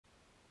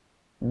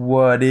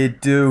What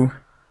it do?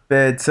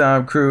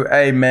 Bedtime crew.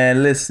 Hey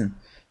man, listen.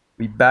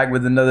 We back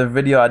with another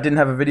video. I didn't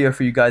have a video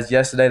for you guys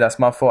yesterday. That's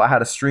my fault. I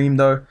had a stream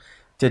though.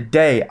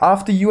 Today,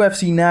 after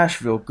UFC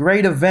Nashville,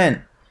 great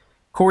event.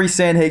 Corey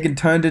Sandhagen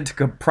turned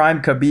into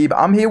Prime Khabib.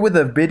 I'm here with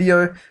a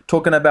video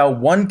talking about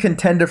one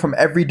contender from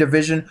every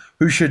division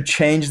who should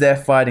change their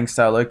fighting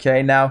style,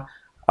 okay? Now,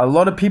 a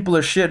lot of people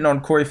are shitting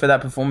on Corey for that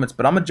performance,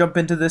 but I'm going to jump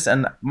into this,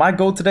 and my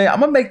goal today, I'm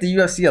going to make the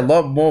UFC a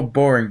lot more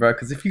boring, bro,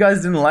 because if you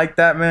guys didn't like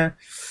that, man,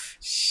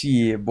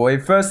 shit, boy.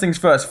 First things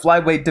first,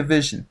 flyweight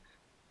division.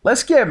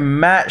 Let's get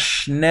Matt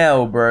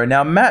Schnell, bro.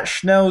 Now, Matt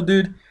Schnell,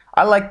 dude,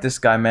 I like this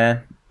guy,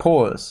 man.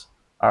 Pause.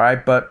 All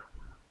right, but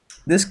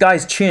this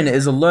guy's chin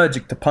is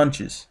allergic to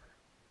punches.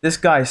 This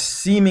guy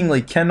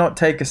seemingly cannot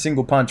take a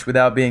single punch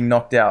without being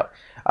knocked out.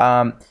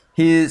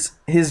 His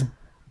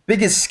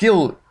biggest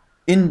skill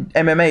in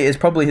MMA is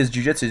probably his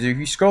jiu-jitsu. If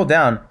you scroll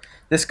down,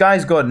 this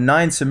guy's got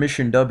 9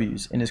 submission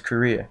W's in his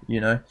career,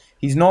 you know.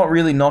 He's not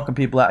really knocking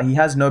people out. He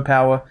has no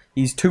power.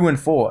 He's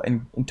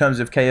 2-4 in terms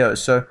of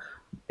KOs. So,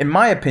 in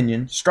my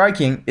opinion,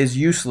 striking is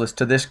useless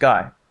to this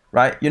guy,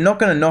 right? You're not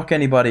going to knock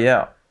anybody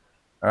out,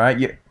 all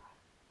right?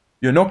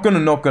 You're not going to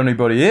knock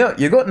anybody out.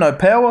 You got no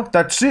power.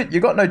 That's it. You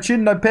got no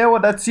chin, no power.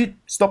 That's it.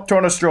 Stop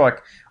trying to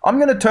strike. I'm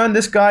going to turn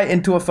this guy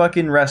into a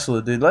fucking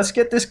wrestler, dude. Let's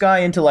get this guy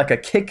into like a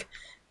kick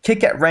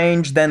at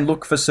range, then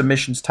look for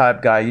submissions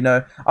type guy, you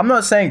know. I'm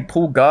not saying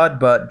pull guard,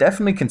 but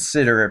definitely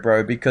consider it,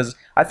 bro, because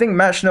I think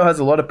Matt Schnell has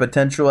a lot of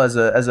potential as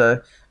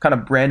a kind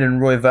of Brandon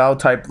Royval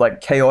type, like,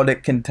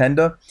 chaotic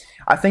contender.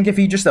 I think if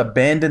he just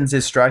abandons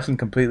his striking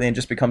completely and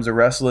just becomes a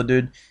wrestler,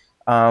 dude,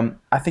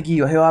 I think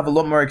he'll have a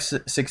lot more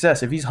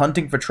success. If he's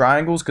hunting for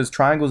triangles, because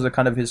triangles are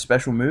kind of his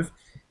special move,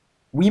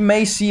 we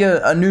may see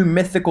a new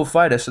mythical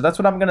fighter. So that's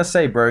what I'm going to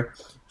say, bro.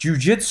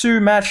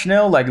 Jiu-Jitsu Matt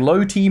Schnell, like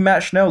low-T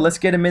Matt Schnell, let's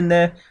get him in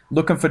there,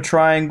 looking for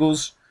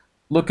triangles,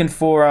 looking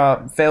for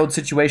failed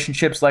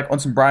situationships, like on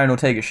some Brian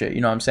Ortega shit,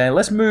 you know what I'm saying?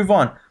 Let's move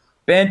on.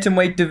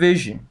 Bantamweight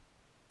division.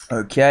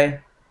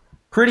 Okay.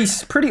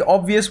 Pretty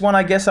obvious one,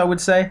 I guess I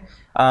would say.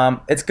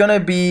 It's going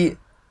to be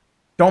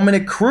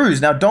Dominic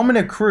Cruz. Now,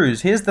 Dominic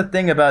Cruz, here's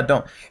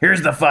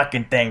the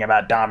fucking thing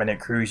about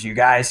Dominic Cruz, you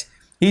guys.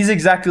 He's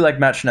exactly like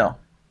Matt Schnell.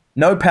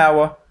 No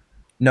power,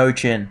 no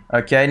chin.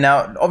 Okay,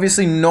 now,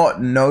 obviously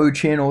not no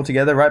chin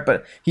altogether, right?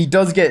 But he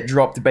does get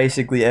dropped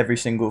basically every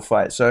single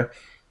fight. So,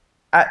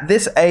 at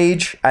this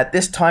age, at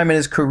this time in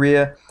his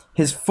career,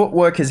 his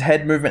footwork, his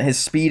head movement, his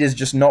speed is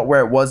just not where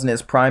it was in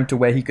his prime, to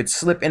where he could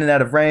slip in and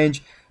out of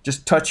range,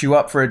 just touch you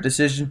up for a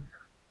decision.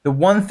 The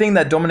one thing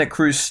that Dominic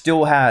Cruz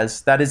still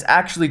has that is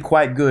actually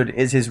quite good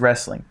is his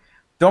wrestling.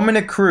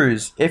 Dominic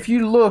Cruz, if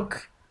you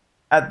look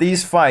at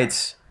these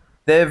fights,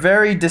 they're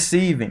very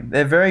deceiving.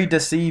 They're very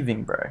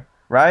deceiving, bro.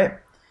 Right?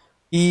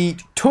 He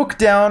took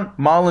down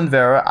Marlon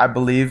Vera, I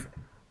believe,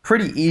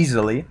 pretty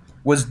easily.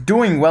 Was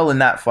doing well in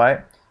that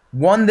fight.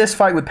 Won this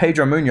fight with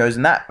Pedro Munoz,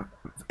 and that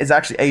is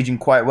actually aging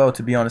quite well,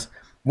 to be honest.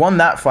 Won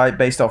that fight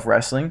based off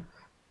wrestling.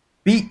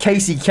 Beat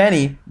Casey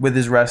Kenny with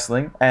his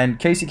wrestling, and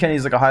Casey Kenny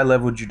is like a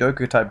high-level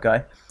judoka type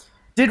guy.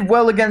 Did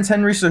well against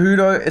Henry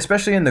Cejudo,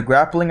 especially in the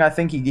grappling. I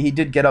think he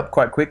did get up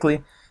quite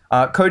quickly.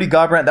 Cody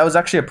Garbrandt, that was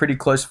actually a pretty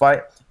close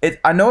fight.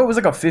 I know it was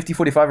like a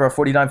 50-45 or a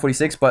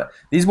 49-46, but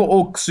these were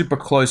all super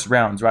close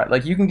rounds, right?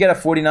 Like, you can get a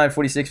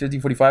 49-46,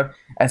 50-45,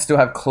 and still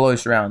have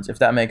close rounds, if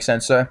that makes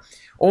sense. So,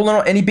 all in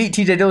all, and he beat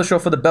TJ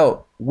Dillashaw for the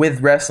belt with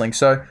wrestling.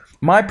 So,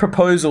 my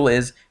proposal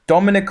is,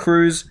 Dominic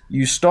Cruz,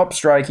 you stop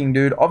striking,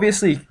 dude.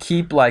 Obviously,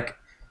 keep, like,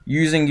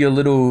 using your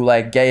little,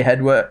 like, gay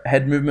head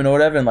movement or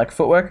whatever, and, like,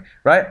 footwork,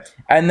 right?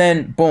 And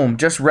then, boom,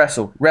 just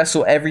wrestle.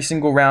 Wrestle every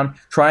single round.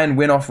 Try and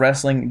win off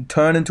wrestling.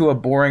 Turn into a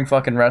boring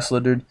fucking wrestler,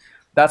 dude.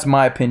 That's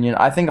my opinion.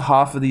 I think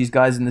half of these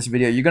guys in this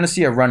video, you're going to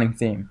see a running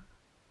theme.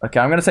 Okay,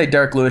 I'm going to say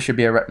Derek Lewis should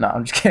be a... No,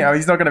 I'm just kidding.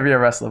 He's not going to be a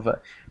wrestler,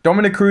 but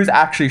Dominic Cruz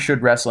actually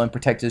should wrestle and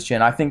protect his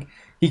chin. I think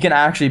he can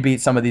actually beat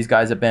some of these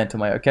guys at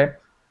bantamweight, okay?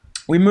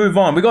 We move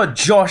on. We got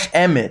Josh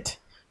Emmett,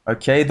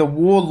 okay? The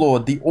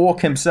warlord, the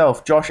orc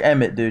himself, Josh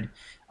Emmett, dude.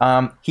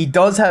 He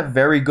does have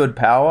very good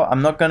power.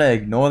 I'm not going to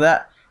ignore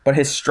that, but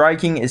his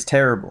striking is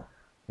terrible.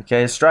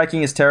 Okay, his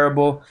striking is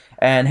terrible,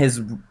 and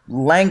his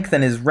length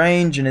and his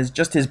range and his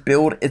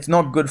build, it's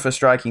not good for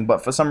striking,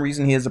 but for some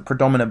reason he is a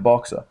predominant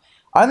boxer.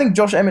 I think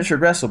Josh Emmett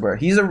should wrestle, bro.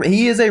 He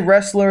is a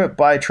wrestler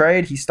by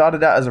trade. He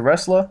started out as a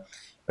wrestler,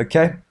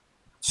 okay?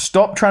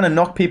 Stop trying to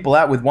knock people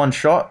out with one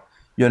shot.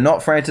 You're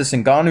not Francis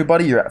Ngannou,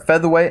 buddy. You're at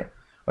featherweight,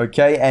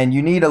 okay? And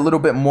you need a little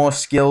bit more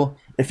skill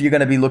if you're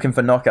going to be looking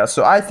for knockouts.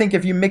 So I think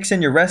if you mix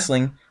in your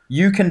wrestling,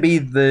 you can be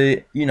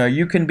the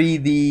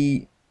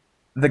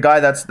guy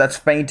that's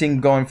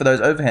feinting, going for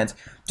those overhands,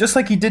 just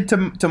like he did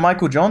to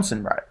Michael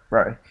Johnson, right,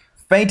 bro?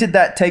 Feinted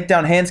that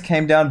takedown, hands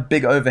came down,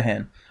 big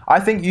overhand. I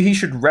think he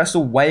should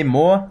wrestle way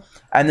more,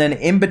 and then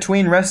in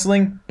between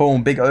wrestling,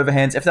 boom, big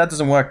overhands. If that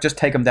doesn't work, just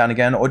take him down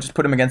again, or just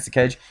put him against the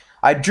cage.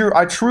 I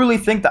truly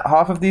think that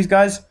half of these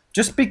guys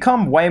just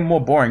become way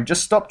more boring.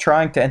 Just stop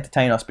trying to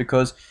entertain us,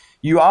 because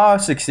you are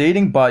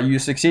succeeding, but you're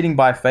succeeding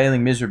by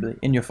failing miserably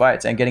in your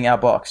fights and getting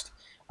outboxed.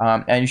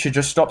 And you should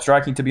just stop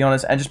striking, to be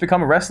honest, and just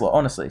become a wrestler,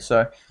 honestly.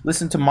 So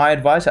listen to my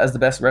advice as the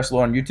best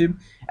wrestler on YouTube.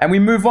 And we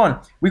move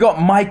on. We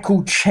got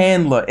Michael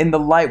Chandler in the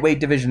lightweight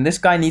division. This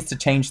guy needs to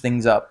change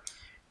things up.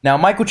 Now,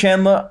 Michael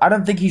Chandler, I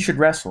don't think he should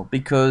wrestle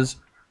because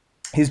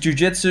his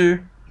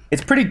jiu-jitsu,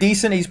 it's pretty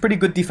decent. He's pretty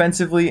good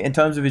defensively in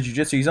terms of his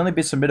jiu-jitsu. He's only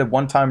been submitted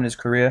one time in his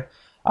career.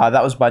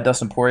 That was by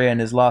Dustin Poirier in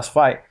his last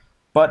fight.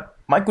 But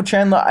Michael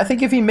Chandler, I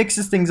think if he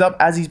mixes things up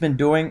as he's been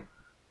doing,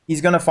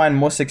 he's going to find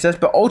more success.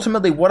 But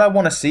ultimately, what I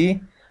want to see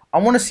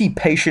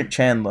patient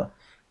Chandler.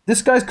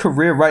 This guy's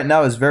career right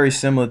now is very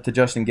similar to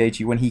Justin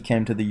Gaethje when he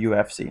came to the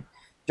UFC.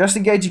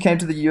 Justin Gaethje came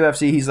to the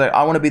UFC. He's like,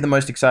 I want to be the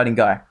most exciting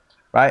guy,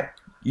 right?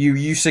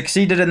 You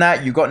succeeded in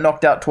that. You got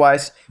knocked out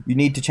twice. You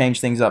need to change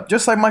things up.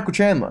 Just like Michael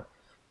Chandler.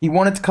 He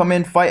wanted to come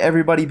in, fight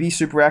everybody, be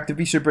super active,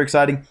 be super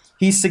exciting.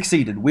 He's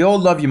succeeded. We all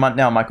love you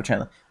now, Michael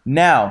Chandler.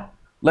 Now,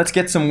 let's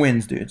get some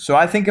wins, dude. So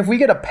I think if we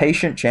get a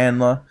patient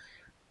Chandler,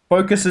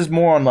 focuses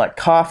more on like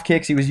calf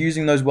kicks. He was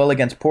using those well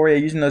against Poirier,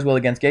 using those well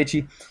against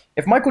Gaethje.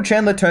 If Michael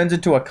Chandler turns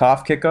into a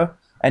calf kicker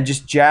and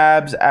just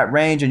jabs at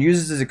range and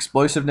uses his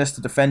explosiveness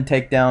to defend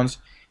takedowns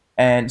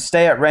and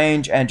stay at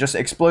range and just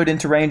explode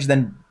into range,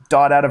 then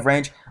dart out of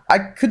range, I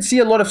could see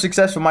a lot of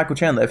success for Michael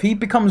Chandler. If he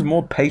becomes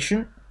more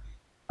patient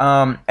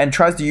and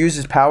tries to use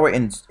his power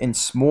in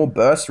small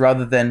bursts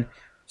rather than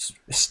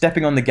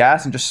stepping on the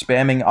gas and just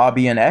spamming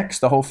RB and X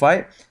the whole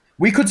fight,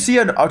 we could see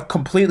a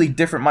completely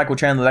different Michael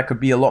Chandler that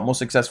could be a lot more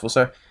successful.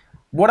 So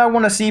what I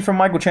want to see from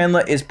Michael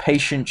Chandler is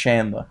patient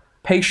Chandler.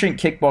 Patient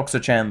kickboxer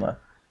Chandler.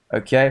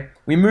 Okay?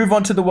 We move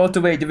on to the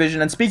welterweight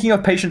division. And speaking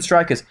of patient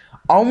strikers,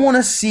 I want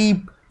to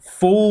see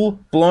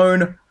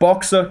full-blown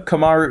boxer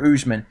Kamaru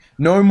Usman.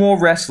 No more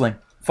wrestling.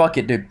 Fuck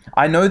it, dude.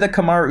 I know that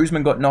Kamaru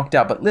Usman got knocked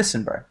out, but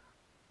listen, bro.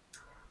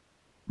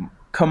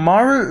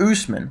 Kamaru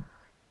Usman,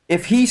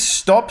 if he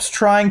stops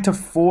trying to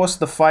force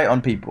the fight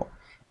on people,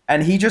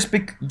 and he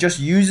just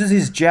uses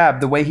his jab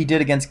the way he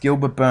did against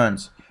Gilbert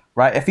Burns,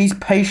 right? If he's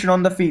patient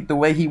on the feet the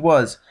way he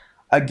was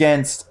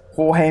against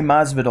Jorge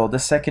Masvidal the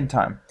second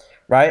time,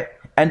 right?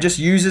 And just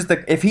uses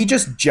if he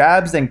just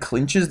jabs and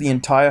clinches the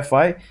entire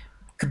fight,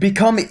 could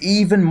become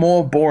even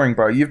more boring,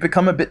 bro. You've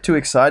become a bit too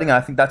exciting. I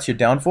think that's your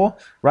downfall,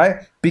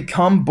 right?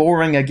 Become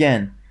boring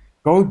again.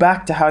 Go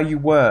back to how you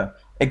were,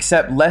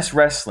 except less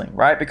wrestling,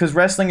 right? Because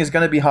wrestling is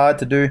going to be hard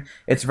to do.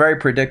 It's very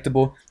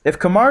predictable. If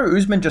Kamaru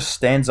Usman just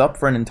stands up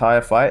for an entire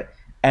fight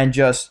and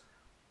just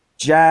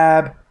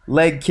jab,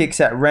 leg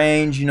kicks at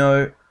range, you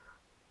know,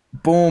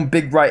 boom,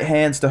 big right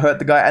hands to hurt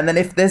the guy. And then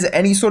if there's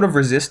any sort of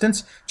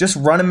resistance, just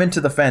run him into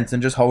the fence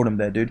and just hold him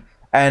there, dude.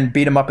 And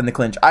beat him up in the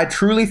clinch. I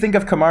truly think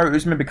if Kamaru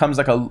Usman becomes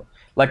like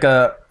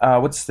a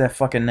what's their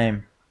fucking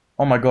name?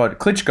 Oh my god,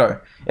 Klitschko.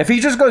 If he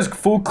just goes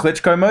full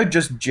Klitschko mode,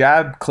 just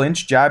jab,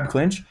 clinch,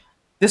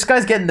 this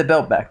guy's getting the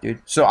belt back,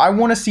 dude. So I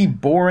want to see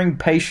boring,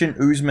 patient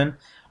Usman.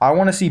 I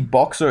want to see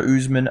boxer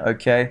Usman,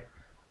 okay?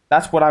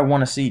 That's what I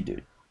want to see,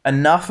 dude.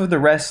 Enough of the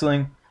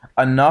wrestling.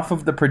 Enough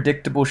of the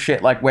predictable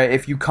shit, like where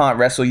if you can't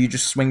wrestle, you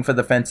just swing for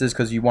the fences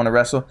because you want to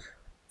wrestle.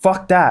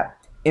 Fuck that.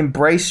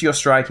 Embrace your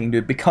striking,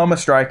 dude. Become a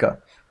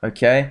striker,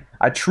 okay?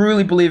 I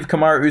truly believe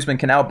Kamaru Usman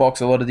can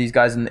outbox a lot of these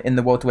guys in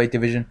the welterweight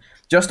division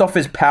just off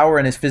his power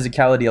and his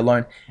physicality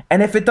alone.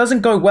 And if it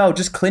doesn't go well,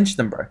 just clinch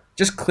them, bro.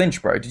 Just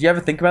clinch, bro. Did you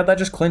ever think about that?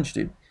 Just clinch,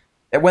 dude.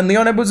 When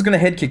Leon Edwards is going to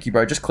head kick you,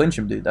 bro, just clinch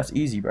him, dude. That's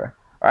easy, bro. All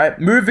right,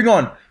 moving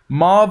on.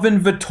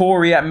 Marvin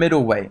Vettori at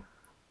middleweight.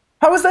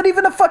 How is that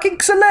even a fucking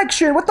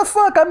selection? What the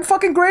fuck? I'm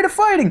fucking great at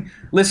fighting.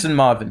 Listen,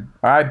 Marvin.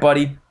 All right,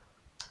 buddy.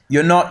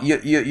 You're not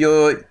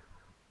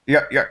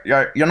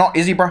not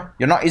Izzy, bro.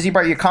 You're not Izzy,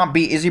 bro. You can't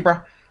beat Izzy,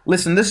 bro.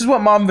 Listen, this is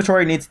what Marvin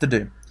Vettori needs to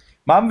do.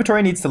 Marvin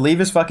Vettori needs to leave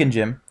his fucking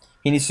gym.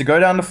 He needs to go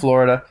down to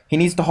Florida. He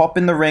needs to hop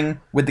in the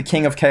ring with the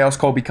king of chaos,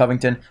 Colby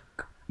Covington.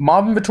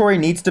 Marvin Vettori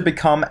needs to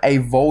become a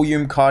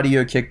volume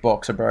cardio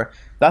kickboxer, bro.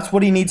 That's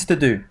what he needs to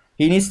do.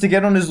 He needs to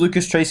get on his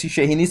Lucas Tracy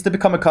shit. He needs to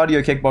become a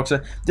cardio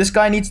kickboxer. This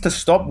guy needs to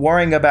stop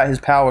worrying about his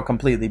power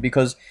completely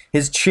because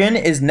his chin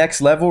is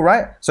next level,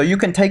 right? So you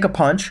can take a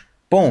punch,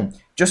 boom,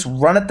 just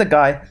run at the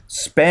guy,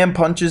 spam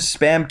punches,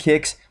 spam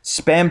kicks,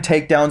 spam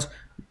takedowns,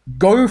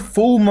 go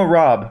full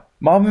Marab.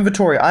 Marvin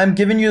Vettori, I'm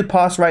giving you the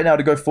pass right now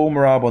to go full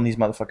Marab on these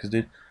motherfuckers,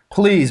 dude.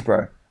 Please,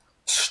 bro.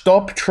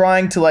 Stop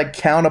trying to like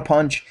counter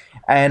punch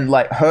and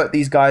like hurt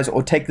these guys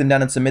or take them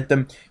down and submit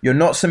them. You're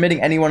not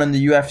submitting anyone in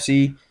the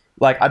UFC.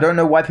 Like, I don't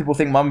know why people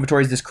think Marvin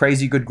Vettori is this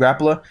crazy good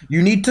grappler.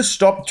 You need to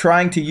stop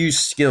trying to use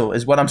skill,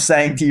 is what I'm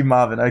saying to you,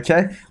 Marvin,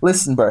 okay?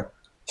 Listen, bro.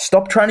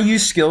 Stop trying to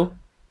use skill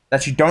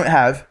that you don't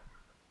have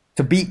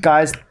to beat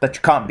guys that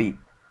you can't beat.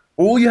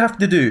 All you have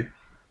to do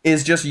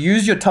is just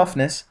use your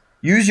toughness,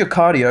 use your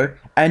cardio,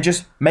 and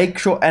just make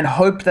sure and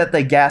hope that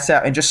they gas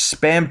out and just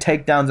spam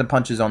takedowns and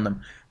punches on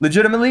them.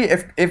 Legitimately,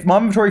 if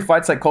Marvin Vettori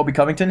fights like Colby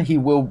Covington, he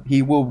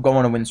will go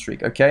on a win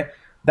streak, okay?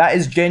 That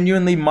is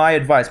genuinely my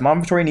advice.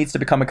 Marvin Vettori needs to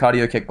become a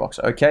cardio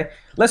kickboxer, okay?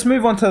 Let's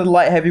move on to the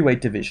light heavyweight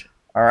division,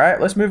 all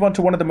right? Let's move on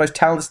to one of the most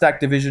talent-stacked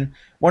division,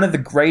 one of the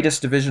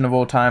greatest division of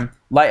all time,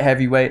 light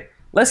heavyweight.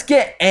 Let's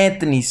get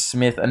Anthony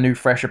Smith a new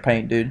fresher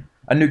paint, dude.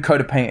 A new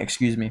coat of paint,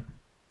 excuse me.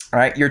 All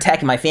right, you're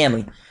attacking my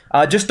family.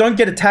 Just don't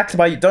get attacked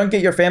don't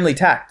get your family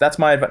attacked. That's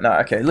my advice. No,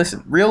 okay,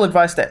 listen. Real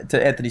advice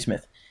to Anthony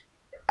Smith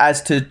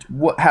as to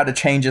how to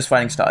change his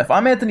fighting style. If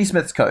I'm Anthony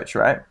Smith's coach,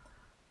 right?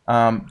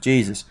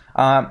 Jesus.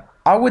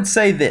 I would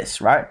say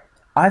this, right?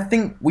 I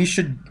think we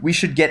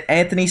should get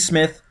Anthony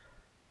Smith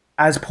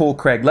as Paul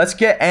Craig. Let's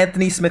get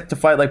Anthony Smith to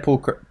fight like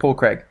Paul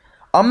Craig.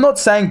 I'm not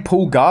saying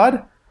pull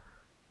guard,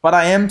 but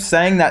I am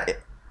saying that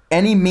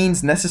any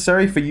means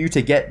necessary for you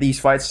to get these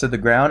fights to the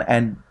ground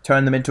and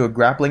turn them into a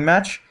grappling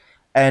match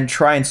and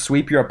try and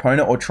sweep your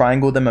opponent or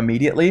triangle them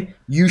immediately,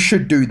 you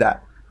should do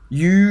that.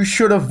 You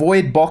should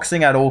avoid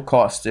boxing at all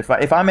costs.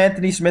 If I'm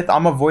Anthony Smith,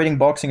 I'm avoiding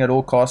boxing at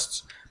all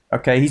costs.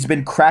 Okay, he's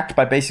been cracked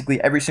by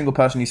basically every single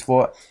person he's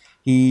fought.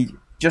 He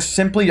just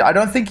simply, I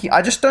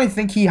just don't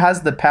think he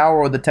has the power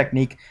or the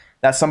technique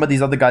that some of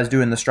these other guys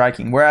do in the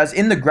striking. Whereas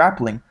in the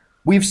grappling,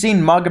 we've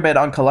seen Magomed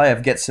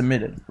Ankalaev get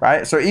submitted,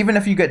 right? So even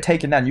if you get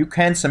taken down, you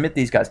can submit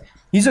these guys.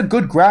 He's a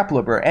good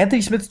grappler, bro.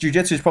 Anthony Smith's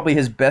jiu-jitsu is probably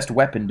his best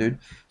weapon, dude.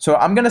 So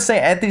I'm going to say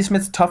Anthony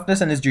Smith's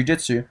toughness and his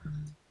jiu-jitsu,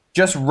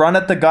 just run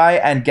at the guy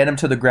and get him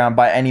to the ground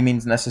by any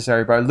means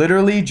necessary, bro.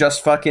 Literally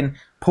just fucking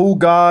pull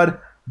guard,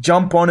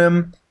 jump on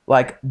him,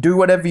 like, do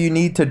whatever you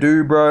need to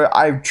do, bro.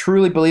 I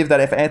truly believe that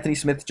if Anthony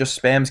Smith just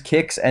spams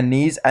kicks and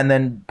knees and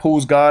then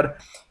pulls guard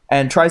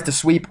and tries to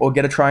sweep or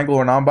get a triangle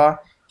or an armbar,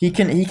 he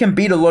can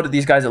beat a lot of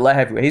these guys at light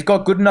heavyweight. He's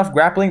got good enough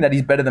grappling that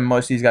he's better than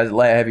most of these guys at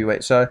light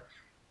heavyweight. So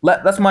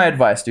that's my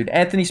advice, dude.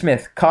 Anthony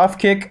Smith, calf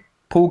kick,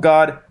 pull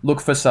guard,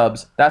 look for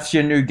subs. That's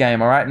your new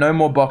game, all right? No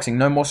more boxing,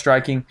 no more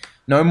striking,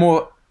 no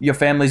more your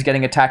family's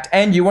getting attacked,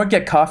 and you won't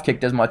get calf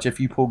kicked as much if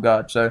you pull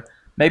guard. So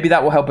maybe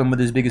that will help him with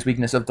his biggest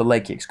weakness of the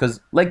leg kicks, because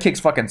leg kicks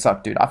fucking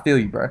suck, dude. I feel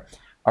you, bro.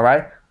 All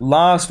right?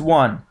 Last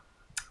one.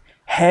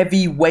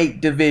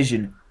 Heavyweight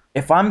division.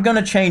 If I'm going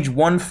to change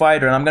one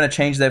fighter and I'm going to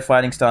change their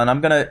fighting style and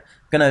I'm going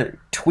to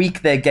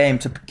tweak their game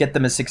to get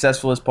them as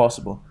successful as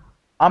possible,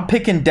 I'm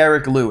picking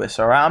Derek Lewis,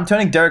 all right? I'm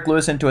turning Derek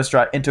Lewis into a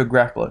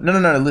grappler.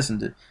 No, listen,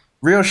 dude.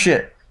 Real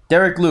shit.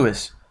 Derek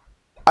Lewis.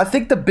 I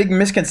think the big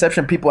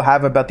misconception people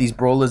have about these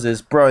brawlers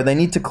is, bro, they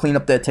need to clean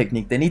up their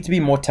technique. They need to be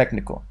more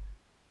technical,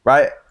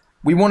 right?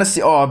 We want to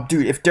see, oh,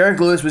 dude, if Derek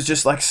Lewis was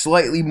just like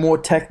slightly more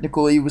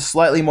technical, he was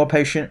slightly more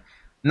patient.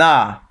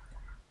 Nah,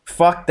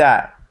 fuck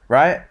that,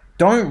 right?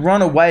 Don't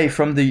run away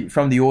from the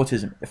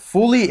autism.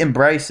 Fully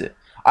embrace it.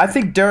 I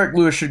think Derek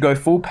Lewis should go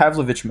full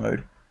Pavlovich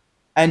mode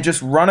and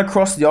just run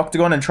across the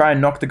octagon and try and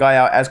knock the guy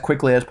out as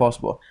quickly as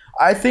possible.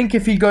 I think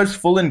if he goes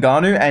full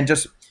Ngannou and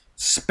just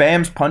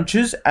spams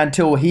punches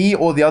until he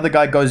or the other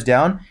guy goes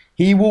down,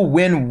 he will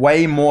win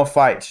way more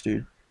fights,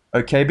 dude.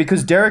 Okay?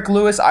 Because Derek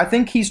Lewis, I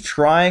think he's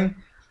trying,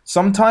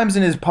 sometimes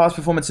in his past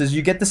performances,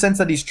 you get the sense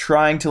that he's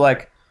trying to,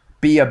 like,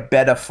 be a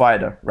better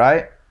fighter,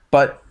 right?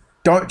 But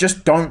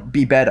don't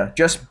be better.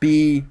 Just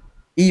be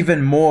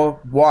even more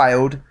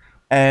wild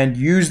and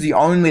use the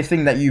only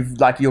thing that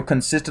you're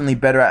consistently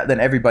better at than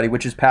everybody,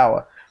 which is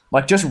power.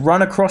 Like, just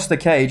run across the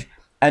cage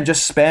and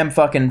just spam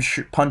fucking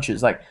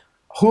punches. Like,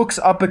 hooks,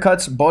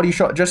 uppercuts, body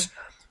shot, just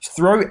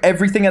throw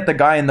everything at the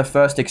guy in the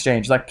first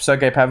exchange, like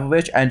Sergey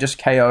Pavlovich, and just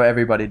KO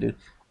everybody, dude.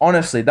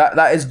 Honestly,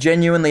 that is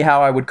genuinely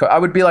how I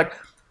would be like,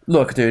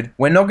 look, dude,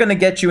 we're not going to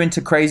get you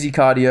into crazy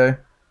cardio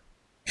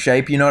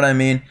shape, you know what I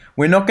mean?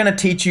 We're not going to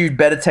teach you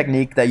better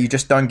technique that you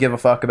just don't give a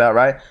fuck about,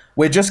 right?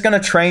 We're just going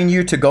to train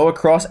you to go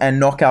across and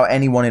knock out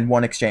anyone in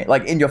one exchange,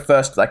 like in your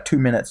first, like, 2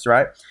 minutes,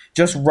 right?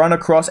 Just run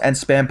across and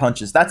spam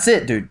punches. That's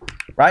it, dude,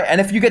 right? And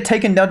if you get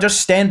taken down,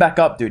 just stand back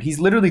up, dude. He's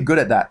literally good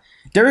at that.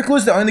 Derek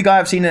Lewis is the only guy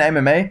I've seen in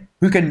MMA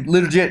who can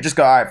legit just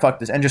go, all right, fuck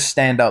this, and just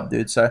stand up,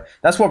 dude. So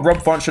that's what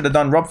Rob Font should have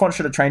done. Rob Font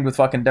should have trained with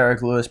fucking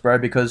Derek Lewis, bro,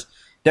 because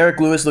Derek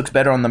Lewis looks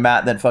better on the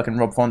mat than fucking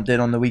Rob Font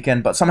did on the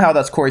weekend, but somehow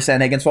that's Corey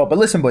Sandhagen's fault. But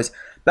listen, boys,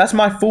 that's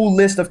my full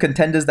list of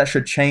contenders that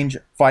should change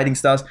fighting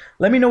styles.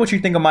 Let me know what you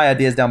think of my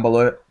ideas down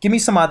below. Give me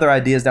some other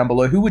ideas down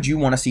below. Who would you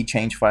want to see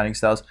change fighting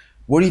styles?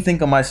 What do you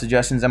think of my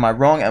suggestions? Am I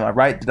wrong? Am I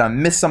right? Did I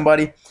miss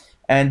somebody?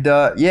 And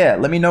yeah,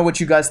 let me know what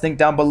you guys think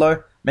down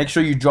below. Make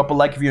sure you drop a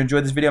like if you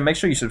enjoyed this video. Make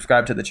sure you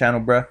subscribe to the channel,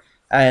 bro.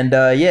 And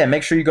yeah,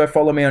 make sure you go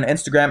follow me on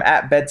Instagram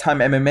at Bedtime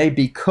MMA,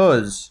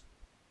 because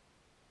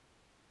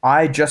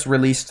I just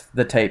released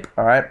the tape.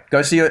 All right,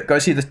 go see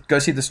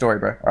the story,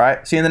 bro. All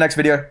right, see you in the next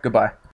video. Goodbye.